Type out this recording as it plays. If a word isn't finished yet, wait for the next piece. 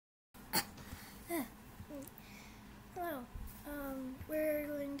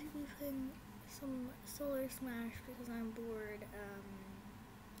some Solar Smash because I'm bored,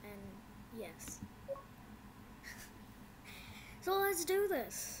 and yes. So let's do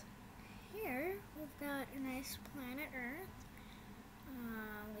this. Here, we've got a nice planet Earth.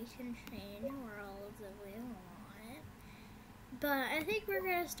 We can change worlds if we want. But I think we're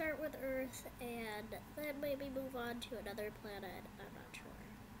going to start with Earth and then maybe move on to another planet. I'm not sure.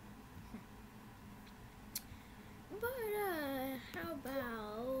 But, how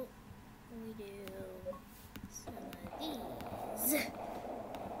about we do some of these?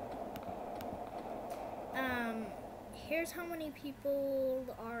 Here's how many people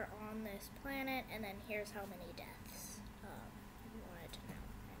are on this planet, and then here's how many deaths. If you wanted to know,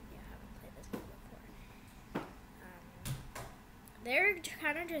 and you haven't played this game before. They're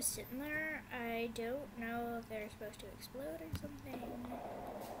kind of just sitting there. I don't know if they're supposed to explode or something.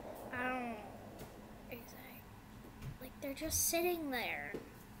 I don't exactly. Like, they're just sitting there.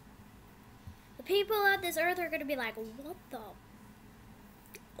 The people on this Earth are gonna be like, what the?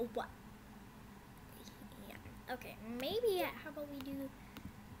 What? Yeah. Okay, maybe, how about we do...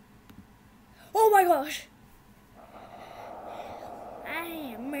 Oh my gosh! I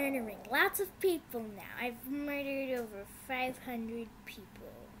am murdering lots of people now. I've murdered over 500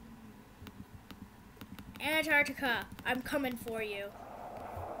 people. Antarctica, I'm coming for you.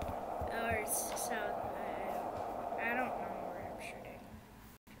 Or south, I don't know where I'm shooting.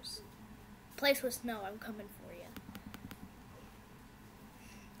 Just place with snow, I'm coming for you.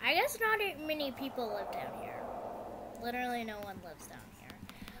 I guess not many people live down here. Literally no one lives down here.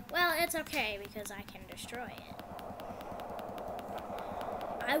 Well, it's okay because I can destroy it.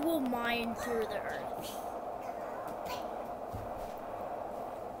 I will mine through the earth.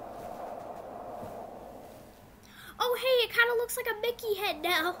 Oh, hey, it kind of looks like a Mickey head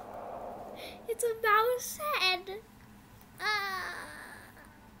now. It's a mouse head.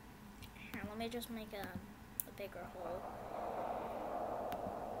 Here, let me just make a bigger hole.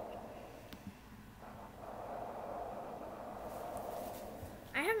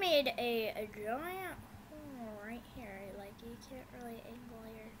 I have made a giant hole right here. Like, you can't really angle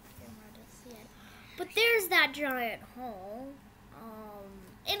your camera to see it. But there's that giant hole.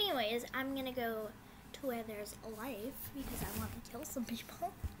 Anyways, I'm gonna go to where there's life because I want to kill some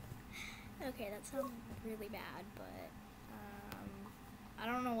people. Okay, that sounds really bad, but I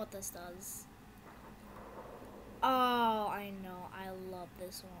don't know what this does. Oh, I know. I love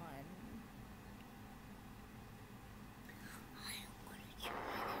this one.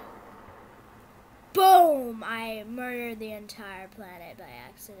 Boom! I murdered the entire planet by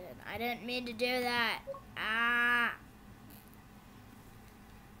accident. I didn't mean to do that. Ah!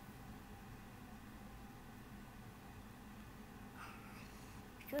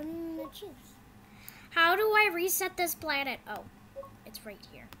 How do I reset this planet? Oh, it's right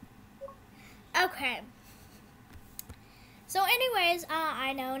here. Okay. So anyways,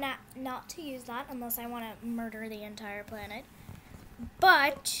 I know not to use that unless I want to murder the entire planet.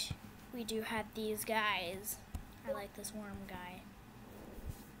 But we do have these guys. I like this worm guy.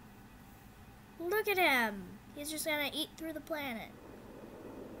 Look at him. He's just gonna eat through the planet.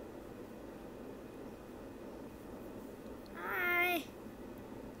 Hi.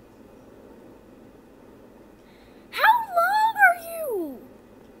 How long are you?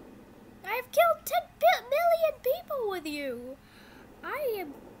 I've killed 10 million people with you. I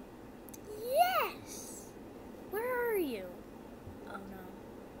am... Yes. Where are you? Oh no.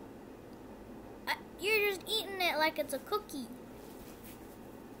 You're just eating it like it's a cookie.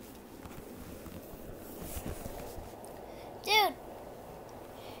 Dude.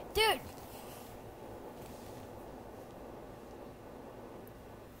 Dude.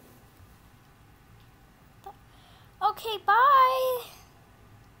 Okay, bye.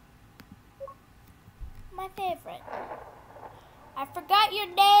 My favorite. I forgot your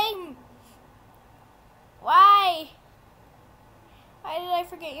name. Why? Why did I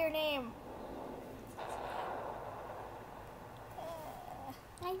forget your name?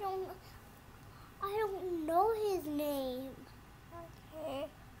 I don't know his name. Okay.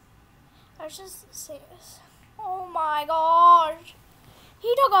 I was just saying this. Oh my gosh.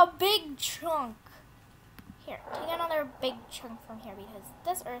 He took a big chunk. Here, take another big chunk from here because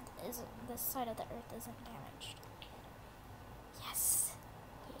this side of the earth isn't damaged. Yes.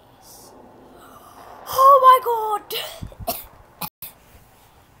 Yes. Oh my god.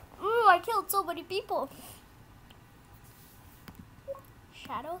 Ooh, I killed so many people.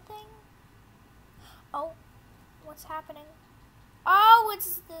 Shadow thing? Oh, what's happening? Oh,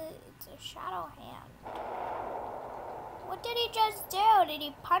 it's a shadow hand. What did he just do? Did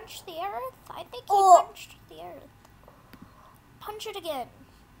he punch the earth? I think he punched the earth. Punch it again.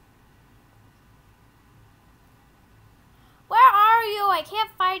 are you? I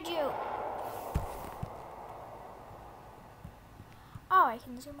can't find you. Oh, I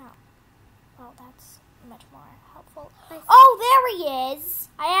can zoom out. Well, that's much more helpful. Oh, there he is.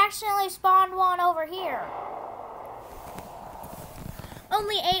 I accidentally spawned one over here.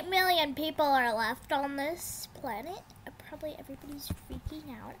 Only 8 million people are left on this planet. Probably everybody's freaking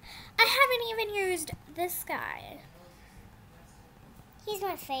out. I haven't even used this guy. He's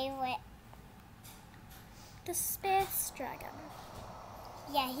my favorite. The space dragon.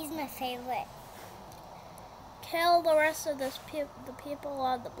 Yeah, he's my favorite. Kill the rest of the people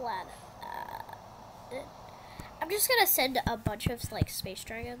on the planet. I'm just gonna send a bunch of like space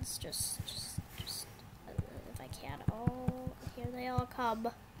dragons, just if I can. Oh, here they all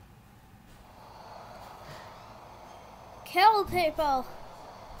come. Kill people.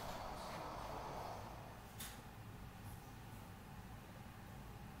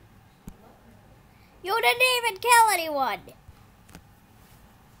 You didn't even kill anyone.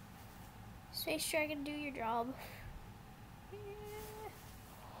 Space dragon, do your job.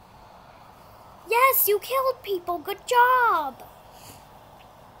 Yes, you killed people. Good job.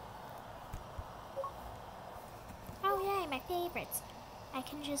 Oh, yay, my favorites. I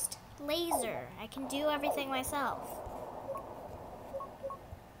can just laser. I can do everything myself.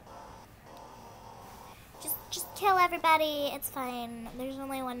 Just kill everybody. It's fine. There's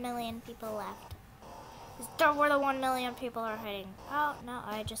only 1 million people left. Don't where the 1 million people are hiding. Oh, no,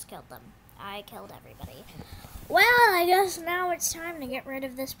 I just killed them. I killed everybody. Well, I guess now it's time to get rid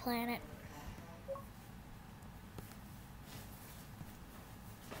of this planet.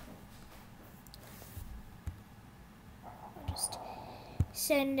 I'll just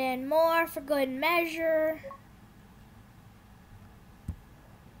send in more for good measure.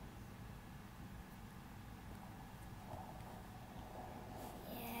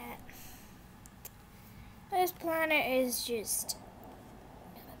 Yeah. This planet is just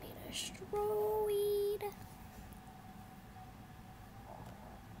gonna be destroyed.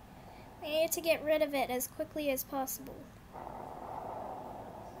 We need to get rid of it as quickly as possible.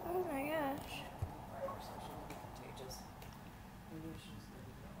 Oh my gosh.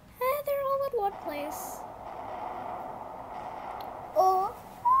 They're all in one place. Oh.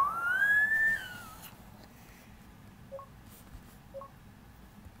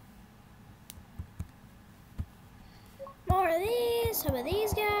 More of these, some of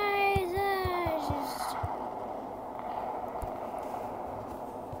these guys. Just...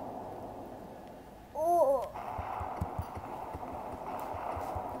 Oh.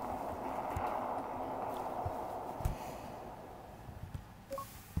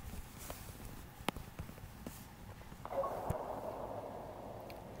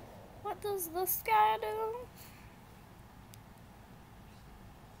 What does this guy do?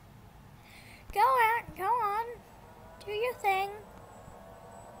 Go on. Do your thing.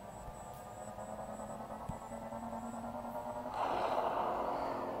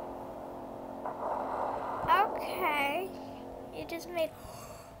 Okay. You just made...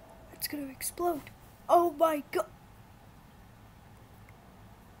 It's gonna explode. Oh my god.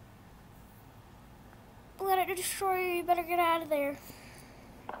 Let it destroy you. You better get out of there.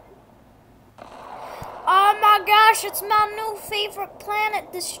 Oh my gosh, it's my new favorite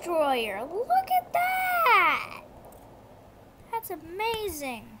planet destroyer. Look at that. That's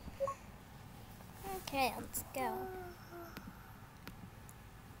amazing. Okay, let's go.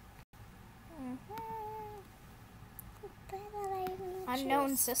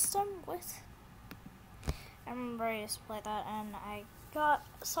 Unknown system? What? I remember I used to play that and I got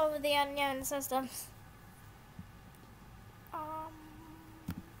some of the unknown systems.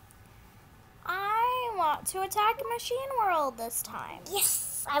 I want to attack Machine World this time.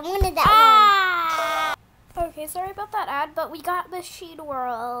 Yes, I wanted that one. Okay, sorry about that ad, but we got Machine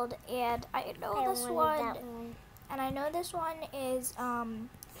World, and I know this one. And I know this one is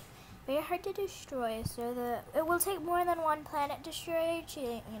very hard to destroy. So it will take more than one planet destroyer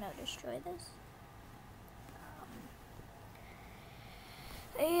to destroy this.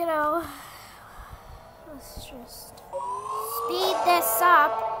 Let's just speed this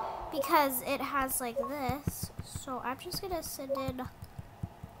up because it has like this. So I'm just gonna send in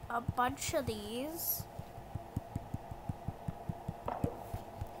a bunch of these.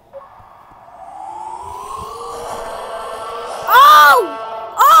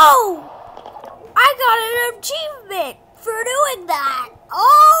 Oh! I got an achievement for doing that.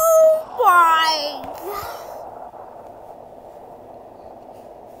 Oh my god.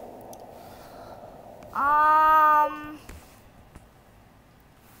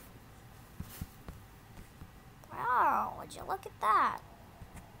 Wow, would you look at that?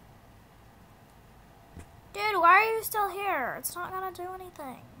 Dude, why are you still here? It's not gonna do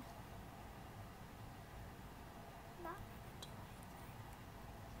anything. Not gonna do anything.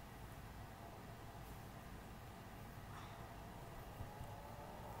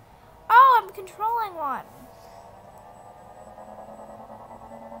 Oh, I'm controlling one.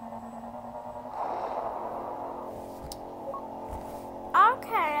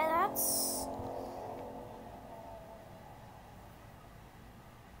 Okay, that's...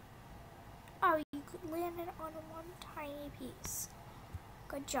 Oh, you landed on one tiny piece.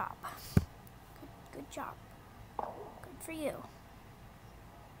 Good job. Good job. Good for you.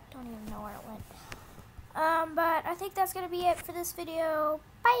 Don't even know where it went. But I think that's gonna be it for this video.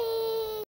 Bye!